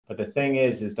But the thing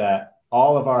is that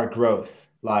all of our growth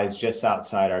lies just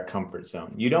outside our comfort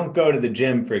zone. You don't go to the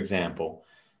gym, for example,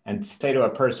 and say to a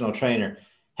personal trainer,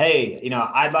 hey,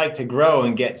 I'd like to grow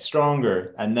and get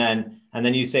stronger. And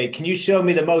then you say, can you show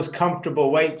me the most comfortable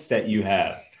weights that you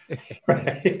have?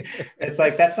 Right? It's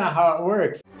like, that's not how it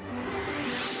works.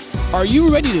 Are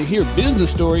you ready to hear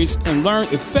business stories and learn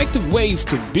effective ways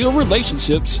to build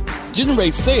relationships,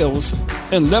 generate sales,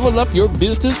 and level up your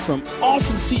business from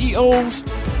awesome CEOs,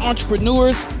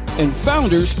 entrepreneurs, and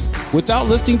founders without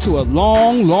listening to a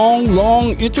long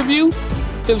interview?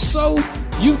 If so,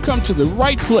 you've come to the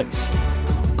right place.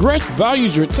 Gresh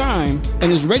values your time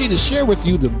and is ready to share with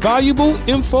you the valuable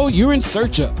info you're in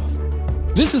search of.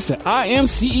 This is the I Am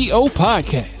CEO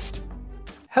podcast.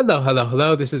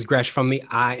 Hello. This is Gresh from the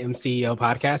I Am CEO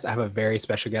podcast. I have a very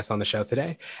special guest on the show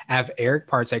today. I have Eric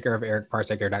Partaker of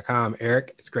ericpartaker.com.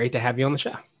 Eric, it's great to have you on the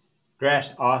show.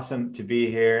 Gresh, awesome to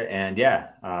be here. And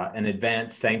in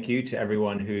advance, thank you to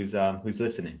everyone who's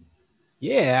listening.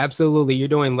 Yeah, absolutely. You're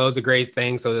doing loads of great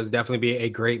things. So there's definitely be a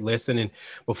great listen. And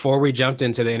before we jumped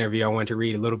into the interview, I wanted to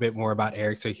read a little bit more about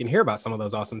Eric so you can hear about some of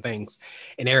those awesome things.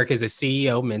 And Eric is a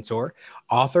CEO mentor,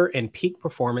 author, and peak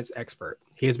performance expert.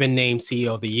 He has been named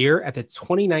CEO of the Year at the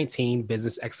 2019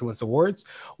 Business Excellence Awards,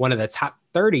 one of the top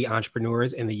 30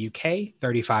 entrepreneurs in the UK,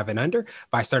 35 and under,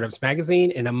 by Startups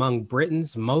Magazine, and among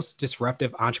Britain's most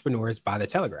disruptive entrepreneurs by The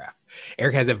Telegraph.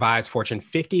 Eric has advised Fortune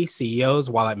 50 CEOs,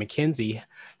 while at McKinsey,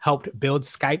 helped build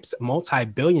Skype's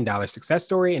multi-billion-dollar success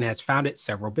story, and has founded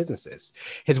several businesses.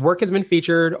 His work has been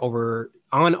featured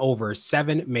on over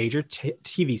 7 major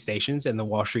TV stations in the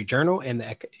Wall Street Journal and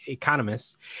the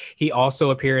Economist. He also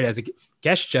appeared as a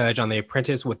guest judge on The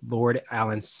Apprentice with Lord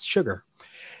Alan Sugar.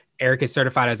 Eric is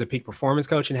certified as a peak performance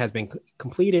coach and has been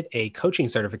completed a coaching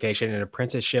certification and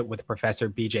apprenticeship with Professor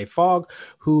BJ Fogg,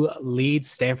 who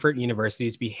leads Stanford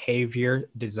University's Behavior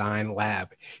Design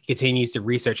Lab. He continues to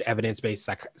research evidence-based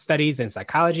studies in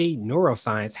psychology,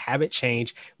 neuroscience, habit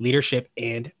change, leadership,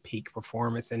 and peak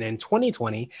performance. And in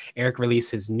 2020, Eric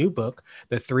released his new book,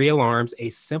 The 3 Alarms: A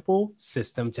Simple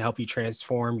System to Help You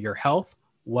Transform Your Health,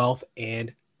 Wealth,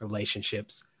 and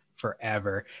Relationships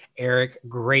forever. Eric,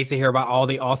 great to hear about all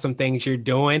the awesome things you're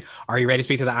doing. Are you ready to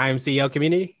speak to the I Am CEO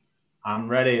community? I'm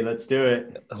ready. Let's do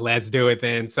it. Let's do it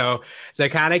then. So to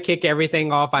kind of kick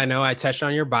everything off, I know I touched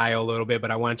on your bio a little bit, but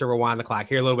I wanted to rewind the clock,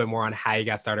 hear a little bit more on how you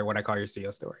got started, what I call your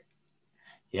CEO story.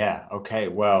 Yeah. Okay.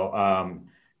 Well,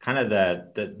 kind of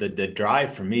the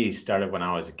drive for me started when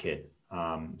I was a kid.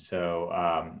 I'm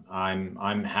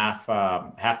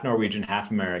half Norwegian, half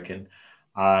American.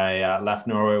 I left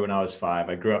Norway when I was 5.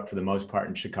 I grew up for the most part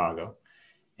in Chicago,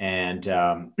 and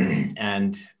I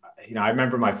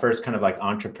remember my first kind of like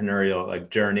entrepreneurial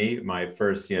journey, my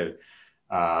first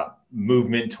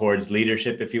movement towards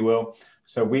leadership, if you will.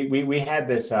 So we had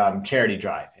this charity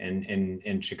drive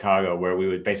in Chicago where we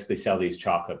would basically sell these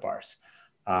chocolate bars,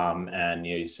 and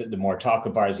the more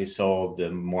chocolate bars you sold,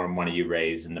 the more money you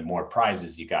raised, and the more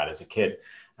prizes you got as a kid.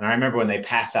 And I remember when they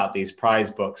passed out these prize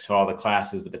books to all the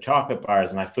classes with the chocolate bars,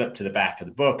 and I flipped to the back of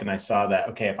the book and I saw that,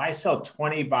 okay, if I sell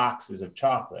 20 boxes of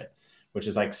chocolate, which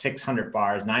is like 600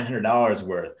 bars, $900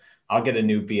 worth, I'll get a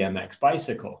new BMX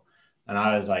bicycle. And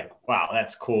I was like, wow,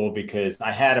 that's cool, because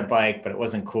I had a bike, but it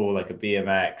wasn't cool like a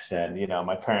BMX. And,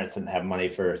 my parents didn't have money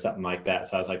for something like that.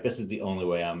 So I was like, this is the only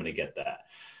way I'm going to get that.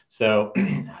 So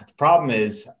the problem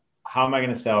is, how am I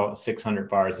going to sell 600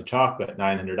 bars of chocolate,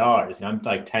 $900? I'm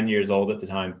like 10 years old at the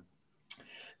time.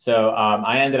 So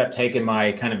I ended up taking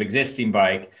my kind of existing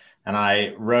bike and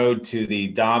I rode to the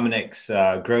Dominic's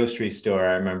grocery store,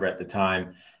 I remember at the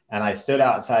time. And I stood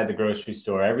outside the grocery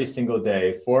store every single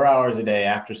day, 4 hours a day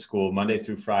after school, Monday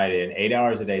through Friday, and 8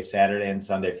 hours a day, Saturday and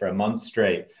Sunday for a month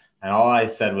straight. And all I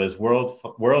said was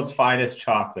world's finest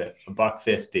chocolate,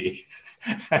 $1.50.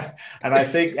 And I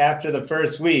think after the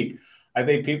first week, I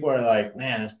think people are like,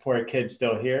 man, this poor kid's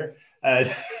still here,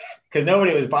 because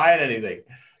nobody was buying anything.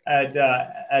 And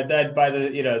then by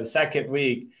the second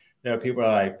week, people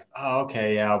are like, oh,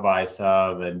 okay, yeah, I'll buy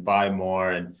some and buy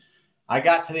more. And I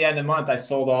got to the end of the month, I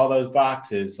sold all those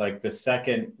boxes. Like the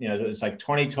second, it was like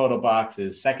 20 total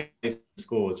boxes. Second day of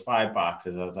school was 5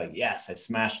 boxes. I was like, yes, I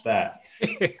smashed that.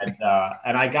 And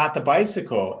I got the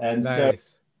bicycle. And nice.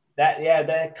 So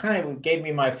that kind of gave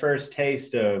me my first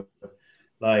taste of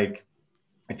like,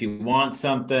 if you want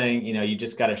something, you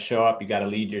just got to show up, you got to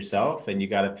lead yourself, and you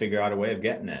got to figure out a way of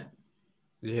getting it.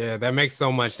 Yeah, that makes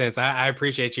so much sense. I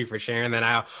appreciate you for sharing that.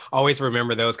 I always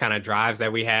remember those kind of drives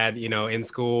that we had, in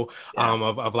school, Yeah.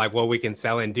 of like what we can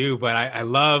sell and do. But I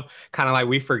love kind of like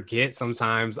we forget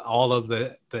sometimes all of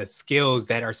the skills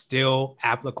that are still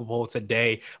applicable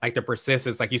today, like the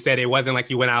persistence. Like you said, it wasn't like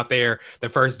you went out there the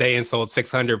first day and sold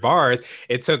 600 bars.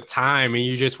 It took time and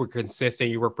you just were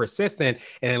consistent, you were persistent,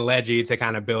 and it led you to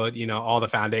kind of build, all the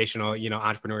foundational,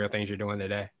 entrepreneurial things you're doing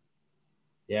today.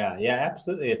 Yeah, yeah,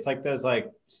 absolutely. It's like those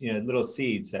little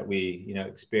seeds that we,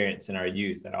 experience in our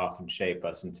youth that often shape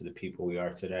us into the people we are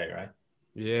today, right?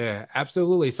 Yeah,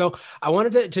 absolutely. So I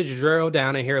wanted to drill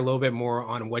down and hear a little bit more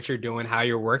on what you're doing, how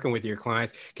you're working with your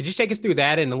clients. Could you take us through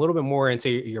that and a little bit more into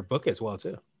your book as well,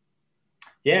 too?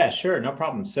 Yeah, sure, no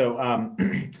problem. So,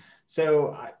 I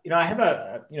have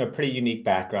a pretty unique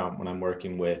background when I'm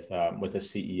working with a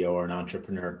CEO or an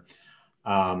entrepreneur,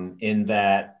 in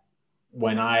that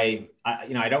when I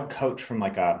don't coach from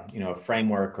like a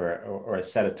framework or a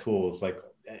set of tools. Like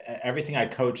everything I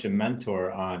coach and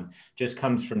mentor on just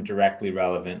comes from directly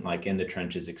relevant, like in the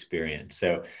trenches experience.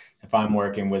 So if I'm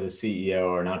working with a CEO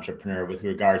or an entrepreneur with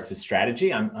regards to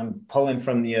strategy, I'm pulling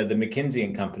from the McKinsey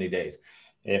and Company days.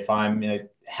 If I'm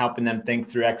helping them think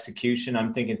through execution,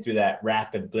 I'm thinking through that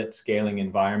rapid blitz scaling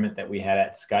environment that we had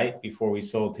at Skype before we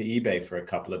sold to eBay for a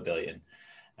couple of billion.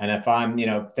 And if I'm,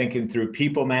 thinking through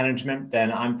people management,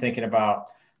 then I'm thinking about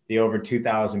the over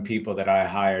 2,000 people that I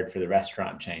hired for the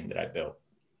restaurant chain that I built.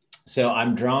 So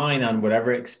I'm drawing on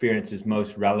whatever experience is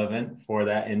most relevant for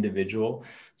that individual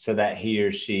so that he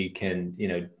or she can,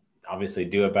 obviously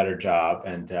do a better job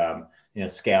and,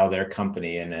 scale their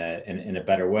company in a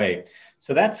better way.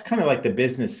 So that's kind of like the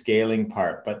business scaling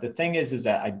part. But the thing is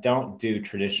that I don't do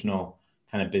traditional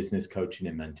kind of business coaching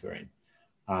and mentoring,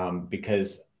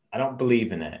 because I don't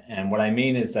believe in it. And what I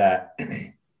mean is that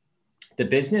the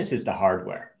business is the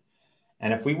hardware.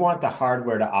 And if we want the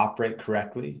hardware to operate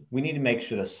correctly, we need to make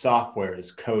sure the software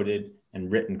is coded and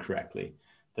written correctly.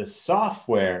 The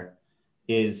software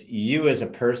is you as a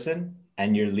person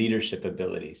and your leadership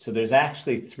ability. So there's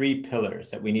actually three pillars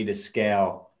that we need to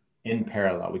scale in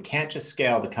parallel. We can't just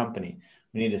scale the company.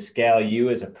 We need to scale you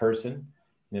as a person,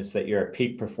 so that you're a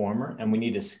peak performer, and we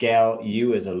need to scale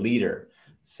you as a leader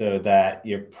so that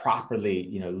you're properly,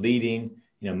 leading,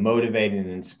 motivating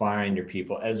and inspiring your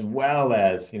people, as well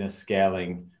as,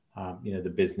 scaling,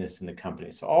 the business and the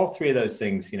company. So all three of those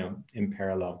things, in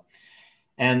parallel.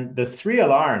 And the three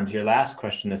alarms, your last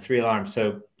question, the three alarms.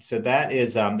 So that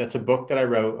is, that's a book that I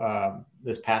wrote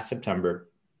this past September.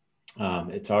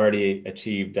 It's already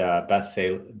achieved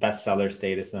bestseller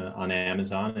status on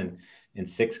Amazon and in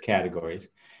 6 categories.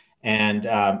 And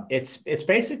it's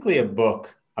basically a book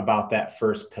about that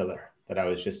first pillar that I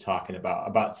was just talking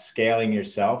about scaling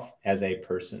yourself as a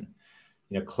person,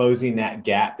 closing that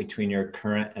gap between your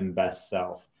current and best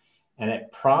self. And it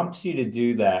prompts you to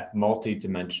do that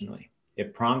multidimensionally.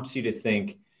 It prompts you to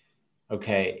think,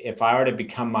 okay, if I were to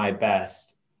become my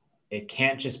best, it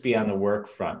can't just be on the work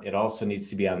front. It also needs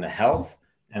to be on the health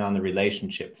and on the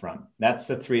relationship front. That's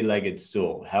the three-legged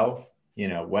stool: health,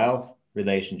 wealth,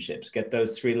 relationships. Get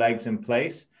those 3 legs in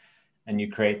place and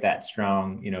you create that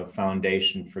strong,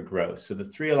 foundation for growth. So the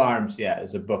three alarms,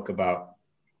 is a book about,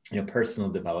 personal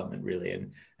development really,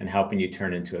 and helping you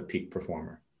turn into a peak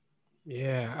performer.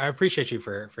 Yeah, I appreciate you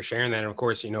for sharing that. And of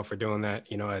course, for doing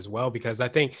that, as well, because I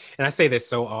think, and I say this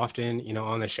so often,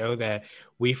 on the show, that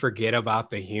we forget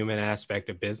about the human aspect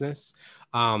of business.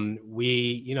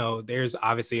 There's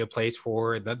obviously a place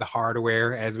for the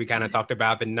hardware, as we kind of talked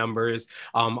about, the numbers,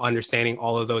 understanding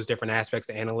all of those different aspects,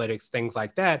 the analytics, things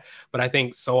like that. But I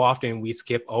think so often we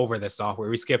skip over the software.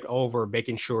 We skipped over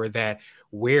making sure that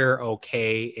we're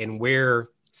okay and we're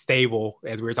stable,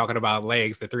 as we were talking about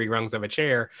legs, the 3 rungs of a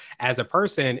chair, as a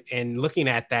person, and looking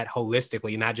at that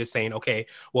holistically, not just saying, okay,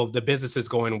 well, the business is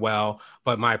going well,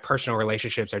 but my personal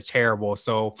relationships are terrible.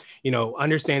 So,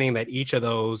 understanding that each of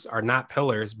those are not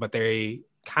pillars, but they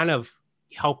kind of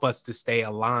help us to stay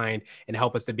aligned and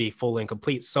help us to be full and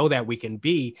complete so that we can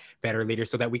be better leaders,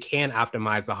 so that we can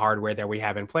optimize the hardware that we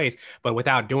have in place. But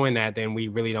without doing that, then we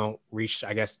really don't reach,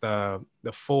 I guess, the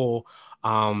full,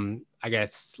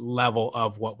 level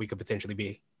of what we could potentially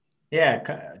be.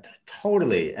 Yeah,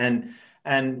 totally. And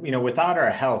without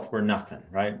our health, we're nothing,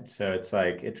 right? So it's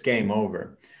like, it's game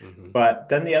over. Mm-hmm. But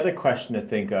then the other question to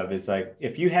think of is like,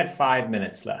 if you had 5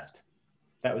 minutes left,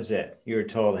 that was it. You were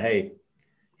told, hey,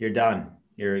 you're done.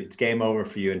 It's game over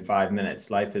for you in 5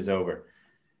 minutes. Life is over.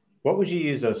 What would you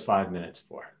use those 5 minutes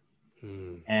for?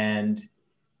 And,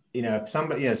 if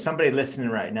somebody listening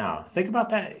right now, think about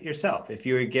that yourself. If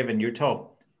you're told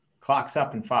clock's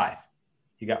up in 5,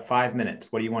 you got 5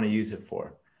 minutes. What do you want to use it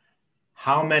for?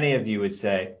 how many of you would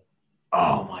say,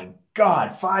 oh my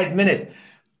God, 5 minutes?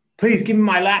 Please give me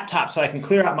my laptop so I can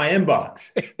clear out my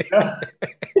inbox.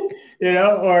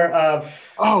 Or,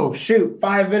 oh, shoot,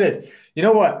 5 minutes. You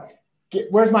know what?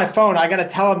 Where's my phone? I got to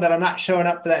tell them that I'm not showing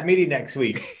up for that meeting next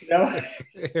week. That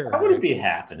wouldn't be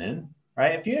happening,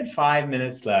 right? If you had 5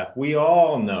 minutes left, we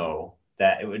all know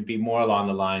that it would be more along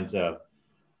the lines of,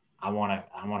 I want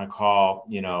to call,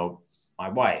 my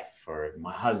wife or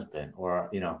my husband,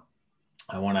 or,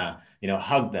 I want to,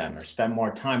 hug them or spend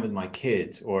more time with my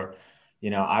kids, or,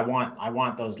 I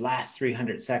want those last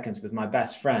 300 seconds with my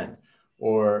best friend,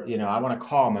 or, I want to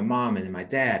call my mom and my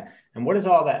dad. And what does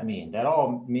all that mean? That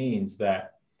all means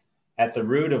that at the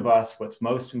root of us, what's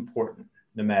most important,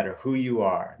 no matter who you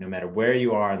are, no matter where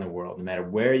you are in the world, no matter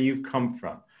where you've come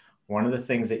from, one of the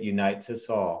things that unites us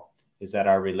all is that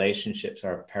our relationships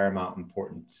are of paramount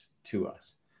importance to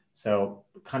us. So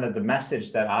kind of the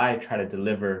message that I try to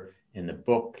deliver in the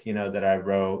book, that I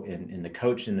wrote, in the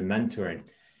coach and the mentoring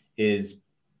is,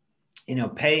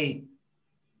 pay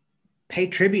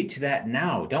tribute to that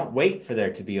now. Don't wait for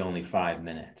there to be only 5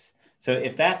 minutes. So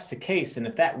if that's the case, and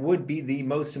if that would be the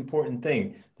most important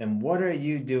thing, then what are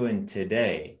you doing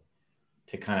today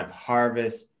to kind of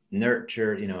harvest,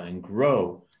 nurture, and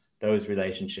grow those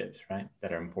relationships, right,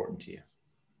 that are important to you?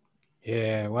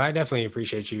 Yeah, well, I definitely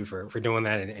appreciate you for doing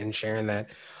that and sharing that.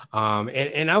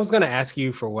 And I was going to ask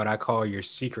you for what I call your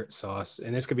secret sauce.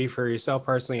 And this could be for yourself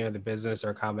personally or the business or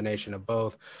a combination of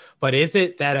both. But is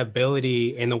it that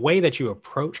ability and the way that you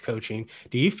approach coaching?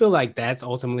 Do you feel like that's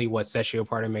ultimately what sets you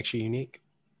apart and makes you unique?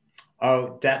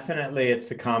 Oh, definitely. It's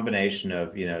a combination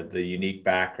of, the unique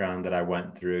background that I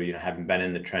went through, having been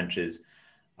in the trenches,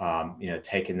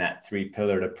 taking that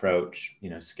 3-pillared approach,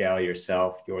 scale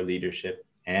yourself, your leadership,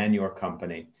 and your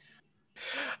company.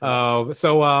 I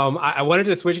wanted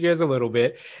to switch gears a little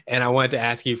bit, and I wanted to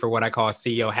ask you for what I call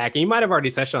CEO hacking. You might have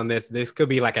already touched on this. This could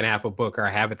be like an app, a book, or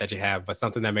a habit that you have, but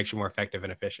something that makes you more effective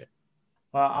and efficient.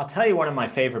 Well, I'll tell you one of my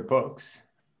favorite books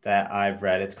that I've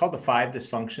read. It's called The 5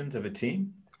 Dysfunctions of a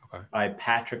Team by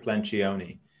Patrick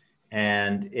Lencioni.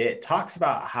 And it talks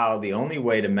about how the only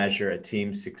way to measure a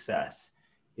team's success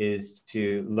is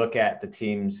to look at the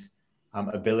team's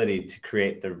ability to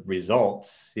create the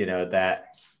results, that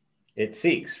it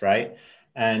seeks, right?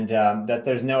 And that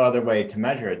there's no other way to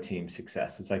measure a team's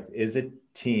success. It's like, is a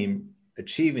team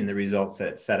achieving the results that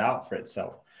it set out for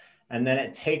itself? And then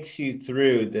it takes you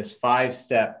through this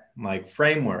 5-step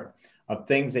framework of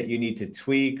things that you need to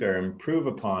tweak or improve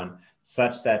upon,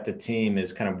 such that the team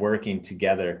is kind of working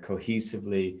together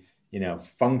cohesively,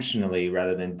 functionally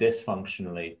rather than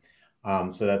dysfunctionally,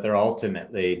 so that they're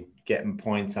ultimately getting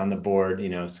points on the board,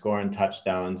 scoring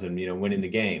touchdowns and, winning the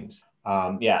games.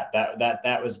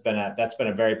 That's been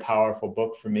a very powerful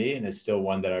book for me, and is still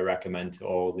one that I recommend to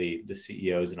all the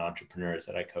CEOs and entrepreneurs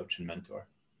that I coach and mentor.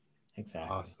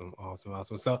 Exactly.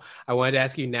 Awesome. So I wanted to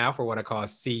ask you now for what I call a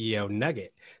CEO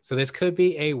nugget. So this could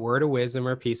be a word of wisdom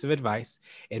or a piece of advice.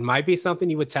 It might be something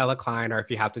you would tell a client, or if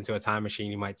you hopped into a time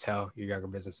machine, you might tell your younger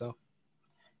business self.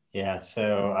 Yeah,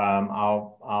 so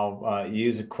I'll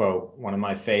use a quote, one of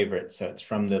my favorites. So it's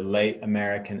from the late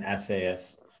American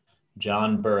essayist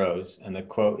John Burroughs, and the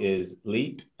quote is,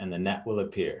 "Leap and the net will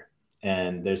appear."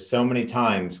 And there's so many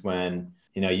times when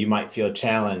you might feel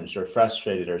challenged or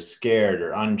frustrated or scared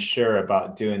or unsure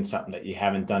about doing something that you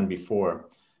haven't done before.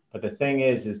 But the thing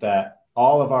is that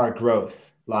all of our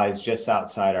growth lies just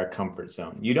outside our comfort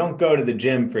zone. You don't go to the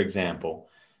gym, for example,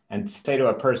 and say to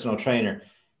a personal trainer,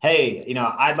 "Hey,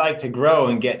 I'd like to grow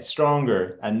and get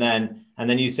stronger." And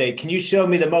then you say, "Can you show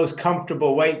me the most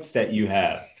comfortable weights that you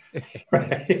have?"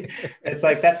 Right? It's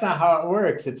like, that's not how it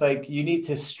works. It's like, you need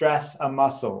to stress a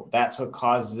muscle. That's what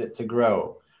causes it to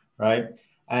grow. Right.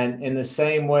 And in the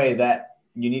same way that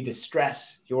you need to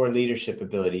stress your leadership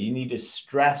ability, you need to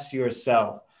stress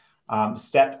yourself,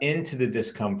 step into the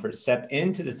discomfort, step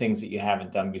into the things that you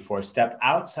haven't done before, step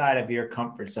outside of your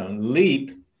comfort zone,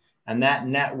 leap, and that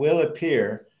net will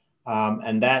appear.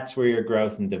 And that's where your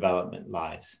growth and development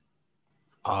lies.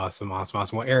 Awesome.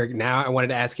 Well, Eric, now I wanted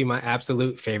to ask you my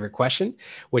absolute favorite question,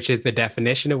 which is the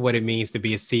definition of what it means to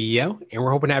be a CEO. And we're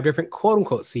hoping to have different quote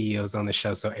unquote CEOs on the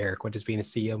show. So Eric, what does being a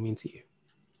CEO mean to you?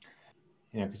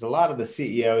 Because a lot of the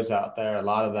CEOs out there, a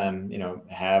lot of them,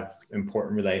 have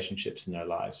important relationships in their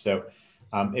lives. So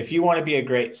if you want to be a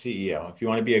great CEO, if you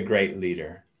want to be a great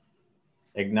leader,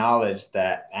 acknowledge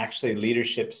that actually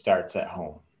leadership starts at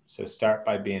home. So start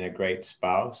by being a great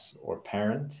spouse or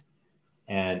parent,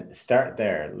 and start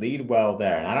there, lead well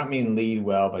there. And I don't mean lead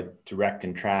well by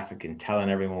directing traffic and telling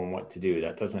everyone what to do.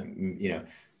 That doesn't,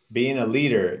 being a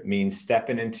leader means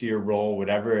stepping into your role,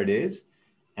 whatever it is,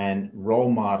 and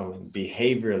role modeling,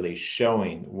 behaviorally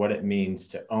showing what it means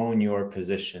to own your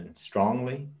position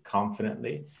strongly,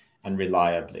 confidently, and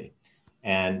reliably.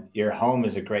 And your home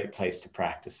is a great place to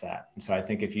practice that. And so I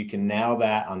think if you can nail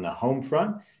that on the home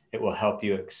front, it will help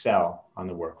you excel on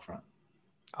the work front.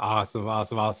 Awesome.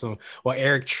 Well,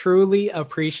 Eric, truly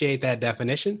appreciate that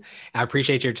definition. I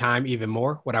appreciate your time even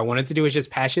more. What I wanted to do is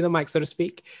just pass you the mic, so to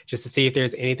speak, just to see if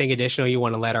there's anything additional you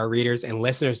want to let our readers and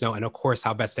listeners know. And of course,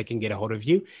 how best they can get a hold of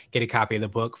you, get a copy of the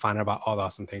book, find out about all the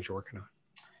awesome things you're working on.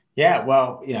 Yeah,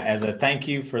 well, as a thank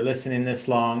you for listening this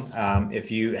long,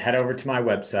 if you head over to my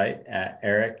website at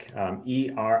Eric,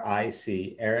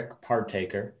 E-R-I-C, Eric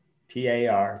Partaker,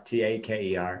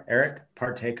 P-A-R-T-A-K-E-R,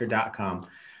 ericpartaker.com.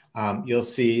 You'll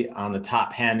see on the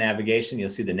top hand navigation, you'll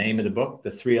see the name of the book,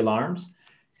 The 3 Alarms.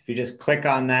 If you just click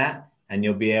on that, and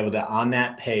you'll be able to, on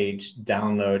that page,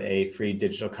 download a free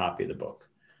digital copy of the book.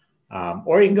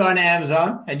 Or you can go on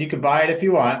Amazon and you can buy it if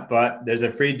you want, but there's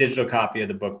a free digital copy of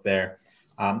the book there.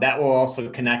 That will also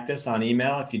connect us on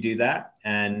email if you do that,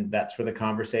 and that's where the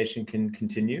conversation can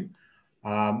continue.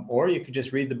 Or you could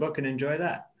just read the book and enjoy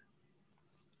that.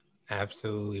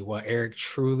 Absolutely. Well, Eric,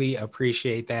 truly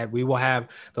appreciate that. We will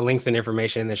have the links and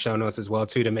information in the show notes as well,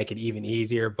 too, to make it even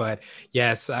easier. But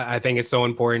yes, I think it's so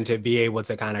important to be able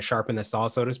to kind of sharpen the saw,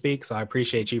 so to speak. So I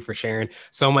appreciate you for sharing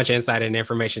so much insight and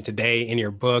information today in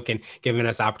your book and giving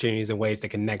us opportunities and ways to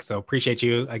connect. So appreciate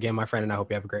you again, my friend, and I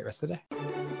hope you have a great rest of the day.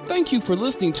 Thank you for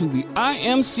listening to the I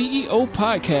Am CEO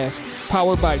podcast,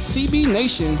 powered by CB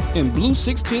Nation and Blue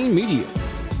 16 Media.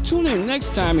 Tune in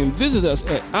next time and visit us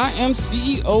at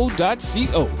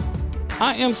imceo.co.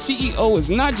 I Am CEO is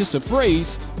not just a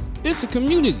phrase, it's a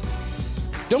community.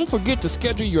 Don't forget to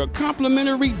schedule your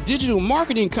complimentary digital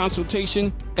marketing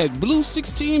consultation at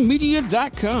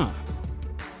blue16media.com.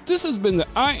 This has been the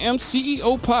I Am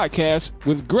CEO podcast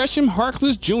with Gresham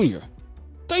Harkless Jr.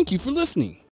 Thank you for listening.